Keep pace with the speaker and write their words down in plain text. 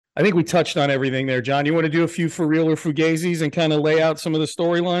I think we touched on everything there, John. You want to do a few for real or fugazis and kind of lay out some of the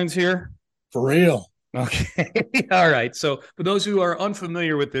storylines here? For real. Okay. All right. So, for those who are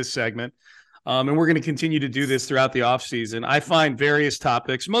unfamiliar with this segment, and we're going to continue to do this throughout the offseason, I find various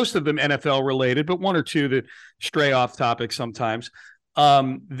topics, most of them NFL related, but one or two that stray off topic sometimes,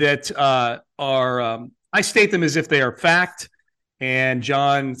 that are, I state them as if they are fact. And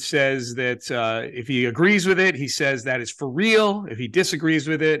John says that if he agrees with it, he says that is for real. If he disagrees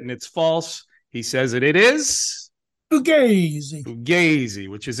with it and it's false, he says that it is Fugazi. Fugazi,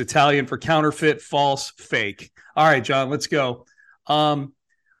 which is Italian for counterfeit, false, fake. All right, John, let's go.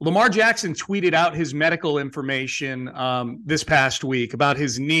 Lamar Jackson tweeted out his medical information this past week about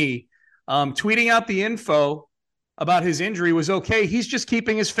his knee. Tweeting out the info about his injury was okay. He's just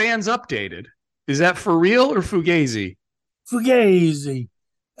keeping his fans updated. Is that for real or Fugazi? Fugazi.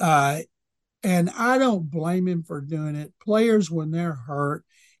 Uh, and I don't blame him for doing it. Players, when they're hurt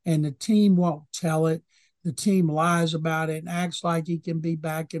and the team won't tell it, the team lies about it and acts like he can be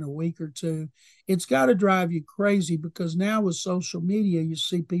back in a week or two. It's got to drive you crazy because now with social media, you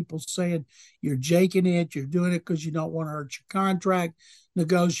see people saying you're jaking it, you're doing it because you don't want to hurt your contract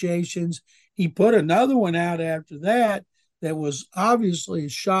negotiations. He put another one out after that that was obviously a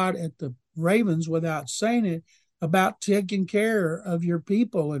shot at the Ravens without saying it about taking care of your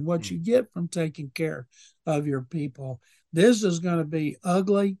people and what you get from taking care of your people. This is going to be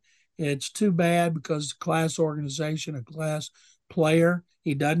ugly. It's too bad because class organization, a class player.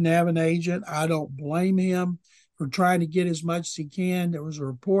 He doesn't have an agent. I don't blame him for trying to get as much as he can. There was a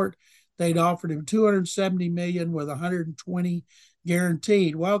report they'd offered him 270 million with 120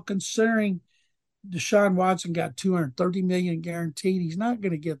 guaranteed. Well, considering Deshaun Watson got 230 million guaranteed, he's not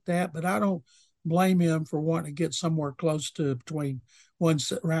going to get that, but I don't blame him for wanting to get somewhere close to between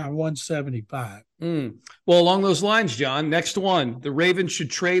around 175. Well, along those lines, John, next one. The Ravens should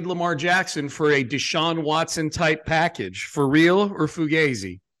trade Lamar Jackson for a Deshaun Watson type package. For real or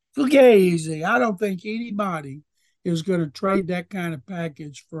Fugazi? Fugazi. I don't think anybody is going to trade that kind of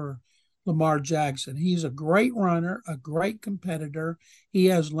package for Lamar Jackson. He's a great runner, a great competitor. He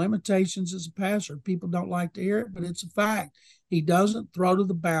has limitations as a passer. People don't like to hear it, but it's a fact. He doesn't throw to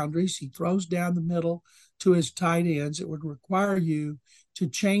the boundaries. He throws down the middle to his tight ends. It would require you to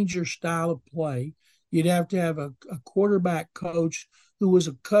change your style of play. You'd have to have a quarterback coach who was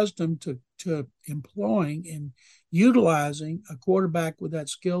accustomed to employing and utilizing a quarterback with that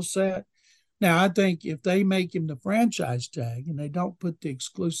skill set. Now, I think if they make him the franchise tag and they don't put the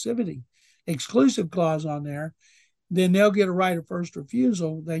exclusive clause on there, then they'll get a right of first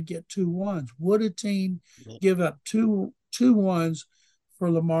refusal. They get 2-1s. Would a team give up two ones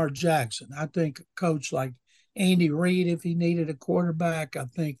for Lamar Jackson? I think a coach like Andy Reid, if he needed a quarterback, I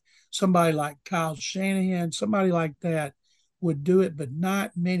think somebody like Kyle Shanahan, somebody like that would do it, but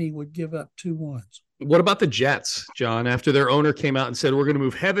not many would give up 2-1s. What about the Jets, John, after their owner came out and said, we're going to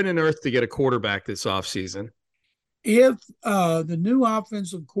move heaven and earth to get a quarterback this offseason? If the new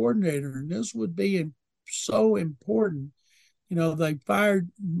offensive coordinator, and this would be so important, they fired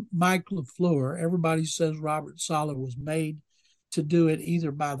Mike LaFleur. Everybody says Robert Saleh was made to do it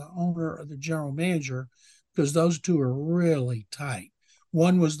either by the owner or the general manager because those two are really tight.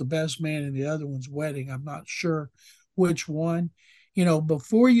 One was the best man in the other one's wedding. I'm not sure which one.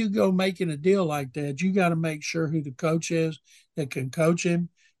 Before you go making a deal like that, you got to make sure who the coach is that can coach him.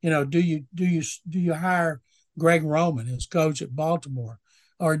 Do you hire Greg Roman as coach at Baltimore,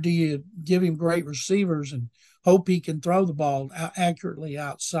 or do you give him great receivers and hope he can throw the ball accurately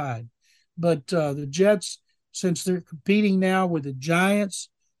outside? But the Jets, since they're competing now with the Giants,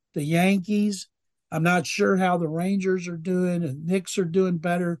 the Yankees, I'm not sure how the Rangers are doing, and Knicks are doing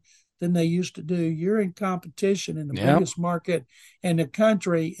better than they used to do. You're in competition in the biggest market in the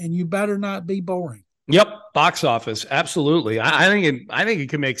country, and you better not be boring. Yep, box office, absolutely. I think it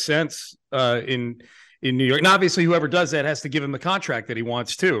can make sense in New York. And obviously, whoever does that has to give him the contract that he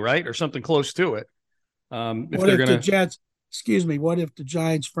wants too, right, or something close to it. What if the Jets? Excuse me. What if the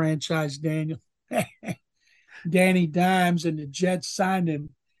Giants franchise Danny Dimes and the Jets signed him,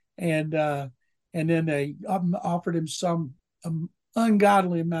 and then they offered him some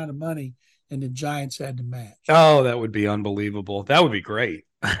ungodly amount of money, and the Giants had to match. Oh, that would be unbelievable. That would be great.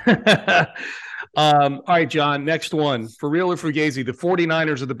 All right, John, next one. For real or Fugazi, the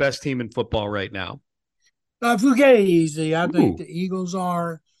 49ers are the best team in football right now. Fugazi. I think the Eagles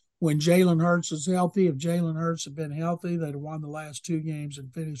are when Jalen Hurts is healthy. If Jalen Hurts had been healthy, they'd have won the last two games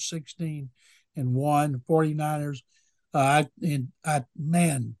and finished 16-1. The 49ers.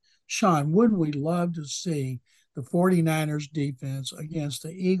 Man, Sean, wouldn't we love to see the 49ers defense against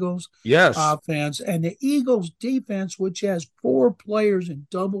the Eagles Yes. offense. And the Eagles defense, which has 4 players in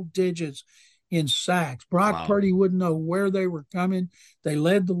double digits in sacks. Brock Wow. Purdy wouldn't know where they were coming. They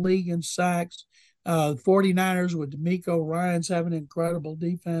led the league in sacks. 49ers with D'Amico Ryans having an incredible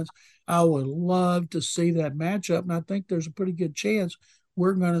defense. I would love to see that matchup, and I think there's a pretty good chance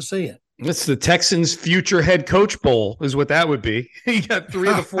we're going to see it. It's the Texans' future head coach bowl, is what that would be. You got three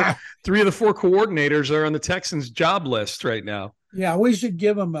of the four coordinators are on the Texans' job list right now. Yeah, we should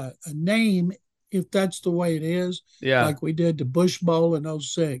give them a name if that's the way it is. Yeah, like we did the Bush Bowl in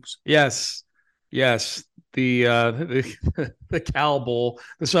 06. Yes. The Cow Bowl,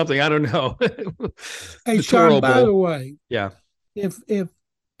 something I don't know. Hey, The Sean, Toro by Bowl. the way, Yeah. if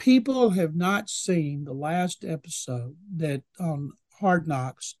people have not seen the last episode that on Hard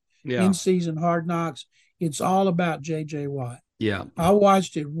Knocks, Yeah. in season Hard Knocks, it's all about JJ Watt. Yeah. I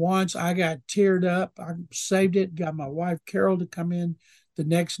watched it once. I got teared up. I saved it, got my wife Carol to come in the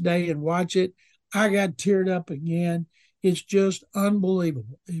next day and watch it. I got teared up again. It's just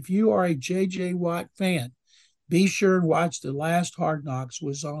unbelievable. If you are a JJ Watt fan, be sure and watch the last Hard Knocks.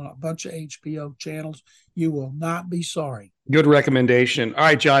 Was on a bunch of HBO channels. You will not be sorry. Good recommendation. All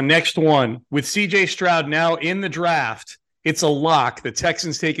right, John, next one. With CJ Stroud now in the draft, it's a lock. The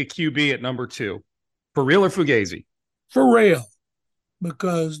Texans take a QB at number 2. For real or Fugazi? For real.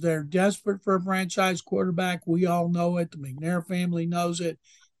 Because they're desperate for a franchise quarterback. We all know it. The McNair family knows it.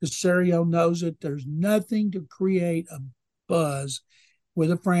 The Serio knows it. There's nothing to create a buzz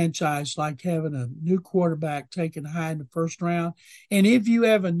with a franchise like having a new quarterback taken high in the first round. And if you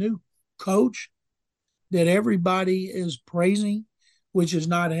have a new coach that everybody is praising, which has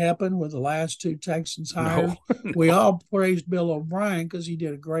not happened with the last 2 Texans hires. No. We all praised Bill O'Brien because he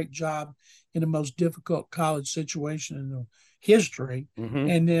did a great job in the most difficult college situation in the history. Mm-hmm.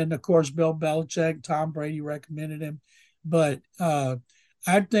 And then, of course, Bill Belichick, Tom Brady recommended him. But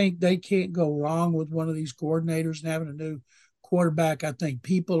I think they can't go wrong with one of these coordinators and having a new quarterback. I think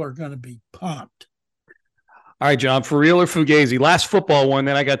people are going to be pumped. All right, John, for real or Fugazi? Last football one,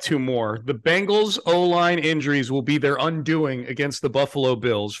 then I got 2 more. The Bengals O-line injuries will be their undoing against the Buffalo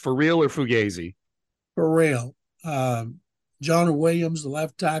Bills. For real or Fugazi? For real. Jonah Williams, the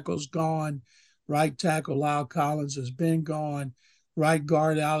left tackle, is gone. Right tackle Lyle Collins has been gone. Right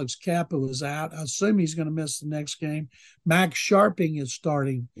guard Alex Kappa was out. I assume he's going to miss the next game. Max Sharping is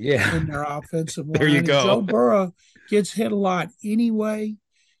starting in their offensive line. There you go. And Joe Burrow gets hit a lot anyway.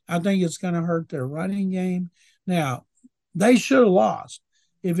 I think it's going to hurt their running game. Now, they should have lost.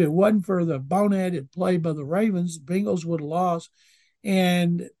 If it wasn't for the boneheaded play by the Ravens, the Bengals would have lost.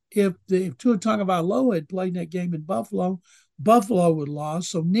 And if Tua Tagovailoa had played in that game in Buffalo, Buffalo would have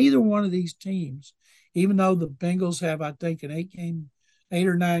lost. So neither one of these teams, even though the Bengals have, I think, an 8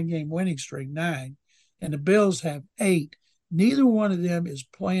 or 9 game winning streak, 9, and the Bills have 8, neither one of them is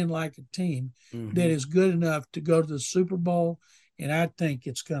playing like a team that is good enough to go to the Super Bowl. And I think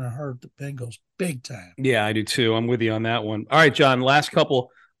it's going to hurt the Bengals big time. Yeah, I do too. I'm with you on that one. All right, John, last couple.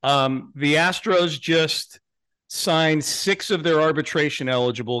 The Astros just signed 6 of their arbitration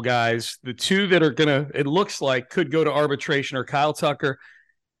eligible guys. The 2 that are going to, it looks like, could go to arbitration are Kyle Tucker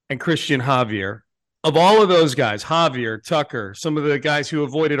and Christian Javier. Of all of those guys, Javier, Tucker, some of the guys who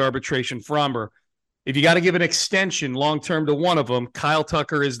avoided arbitration, Fromber, if you got to give an extension long-term to one of them, Kyle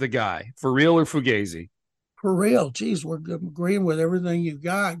Tucker is the guy. For real or Fugazi? For real. Geez, we're agreeing with everything you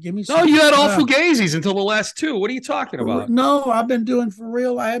got. Give me some. No, you had all Fugazis until the last 2. What are you talking about? No, I've been doing for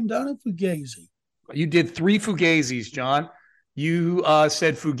real. I haven't done a Fugazi. You did 3 Fugazis, John. You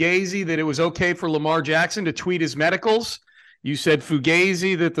said Fugazi that it was okay for Lamar Jackson to tweet his medicals. You said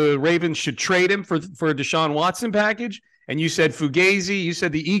Fugazi that the Ravens should trade him for a Deshaun Watson package. And you said Fugazi, you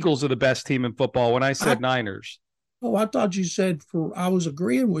said the Eagles are the best team in football when I said Niners. Oh, I thought you said I was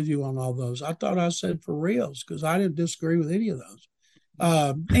agreeing with you on all those. I thought I said for reals because I didn't disagree with any of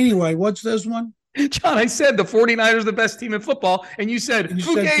those. Anyway, what's this one? John, I said the 49ers are the best team in football, and you said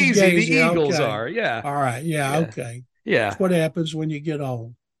Fugazi, the Eagles are. Yeah. All right. Yeah. Okay. Yeah. That's what happens when you get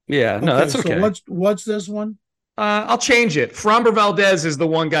old. Yeah. No, that's okay. So what's this one? I'll change it. Framber Valdez is the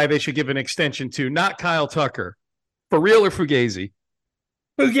one guy they should give an extension to, not Kyle Tucker. For real or Fugazi?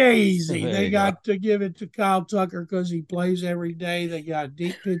 Fugazi. They got to give it to Kyle Tucker because he plays every day. They got a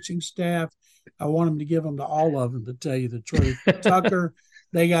deep pitching staff. I want them to give them to all of them, to tell you the truth. Tucker,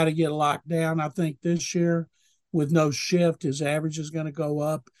 they got to get locked down. I think this year, with no shift, his average is going to go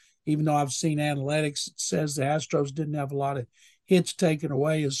up, even though I've seen analytics. It says the Astros didn't have a lot of hits taken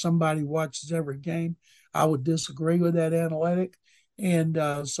away. As somebody watches every game, I would disagree with that analytic. And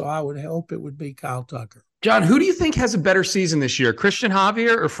so I would hope it would be Kyle Tucker. John, who do you think has a better season this year, Christian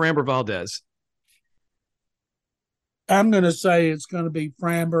Javier or Framber Valdez? I'm going to say it's going to be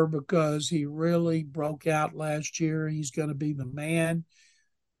Framber because he really broke out last year. He's going to be the man.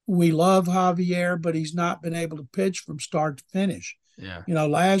 We love Javier, but he's not been able to pitch from start to finish. Yeah.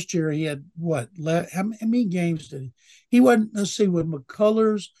 Last year he had what? How many games did he? He wasn't. Let's see, with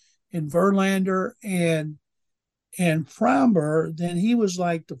McCullers and Verlander and Framber, then he was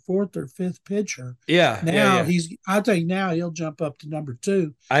like the fourth or fifth pitcher. Yeah. Yeah. Now Yeah. I think now he'll jump up to number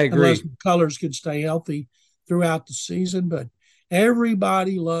two I unless agree. McCullers can stay healthy throughout the season. But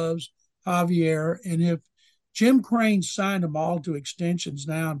everybody loves Javier. And if Jim Crane signed them all to extensions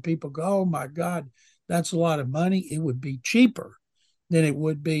now and people go, oh my God, that's a lot of money, it would be cheaper than it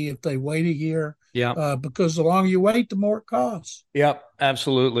would be if they wait a year. Yeah. Because the longer you wait, the more it costs. Yep,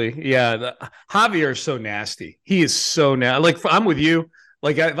 absolutely. Yeah, Javier is so nasty. He is so nasty. Like I'm with you.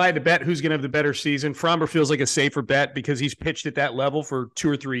 Like if I had to bet who's going to have the better season, Fromber feels like a safer bet because he's pitched at that level for 2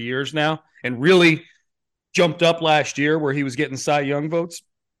 or 3 years now and really jumped up last year where he was getting Cy Young votes.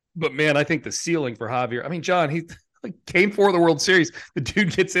 But man, I think the ceiling for Javier. I mean, John, he like came for the World Series. The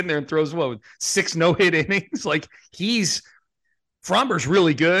dude gets in there and throws what 6 no-hit innings. Like Fromber's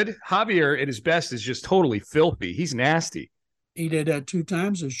really good. Javier at his best is just totally filthy. He's nasty. He did that 2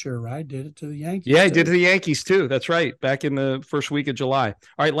 times this year, right? Did it to the Yankees. Yeah, he did to the Yankees too. That's right. Back in the first week of July.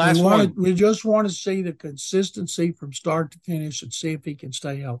 All right, last one. We just want to see the consistency from start to finish and see if he can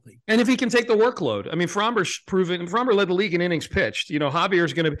stay healthy. And if he can take the workload. I mean, Fromber's proven. Fromber led the league in innings pitched. Javier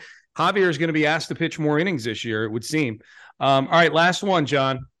is going to be asked to pitch more innings this year, it would seem. All right, last one,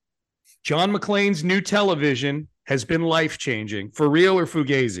 John. John McClane's new television has been life-changing. For real or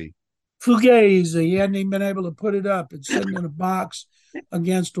Fugazi? Fugazi, he hadn't even been able to put it up. It's sitting in a box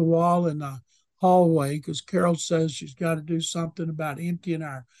against a wall in the hallway because Carol says she's got to do something about emptying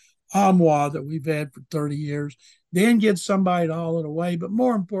our armoire that we've had for 30 years. Then get somebody to haul it away. But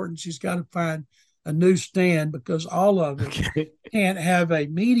more important, she's got to find a new stand because all of it can't have a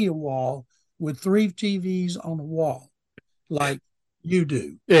media wall with 3 TVs on the wall like you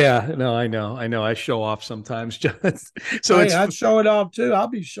do. Yeah, no, I know. I show off sometimes. So hey, I'd show it off too. I'll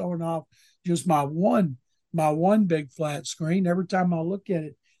be showing off just my one big flat screen. Every time I look at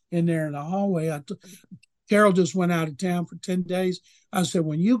it in there in the hallway, Carol just went out of town for 10 days. I said,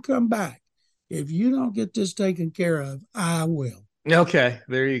 when you come back, if you don't get this taken care of, I will. Okay,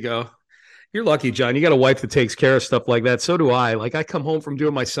 there you go. You're lucky, John. You got a wife that takes care of stuff like that. So do I. Like I come home from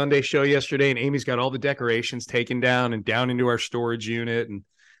doing my Sunday show yesterday, and Amy's got all the decorations taken down and down into our storage unit. And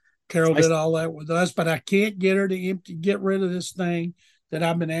Carol did all that with us, but I can't get her to get rid of this thing that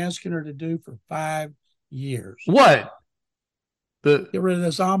I've been asking her to do for 5 years. What? Get rid of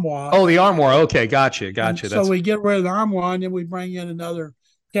this armoire. Oh, the armoire. Okay, gotcha. So we get rid of the armoire, and then we bring in another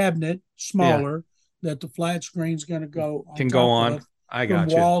cabinet, smaller, that the flat screen's going to go on. Can go on. I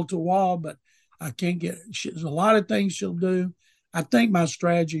got from wall to wall, but I can't get. There's a lot of things she'll do. I think my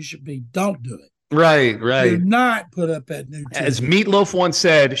strategy should be don't do it. Right. Do not put up that new TV. As Meatloaf once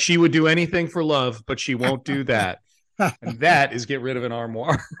said, she would do anything for love, but she won't do that. And that is get rid of an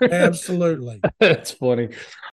armoire. Absolutely. That's funny.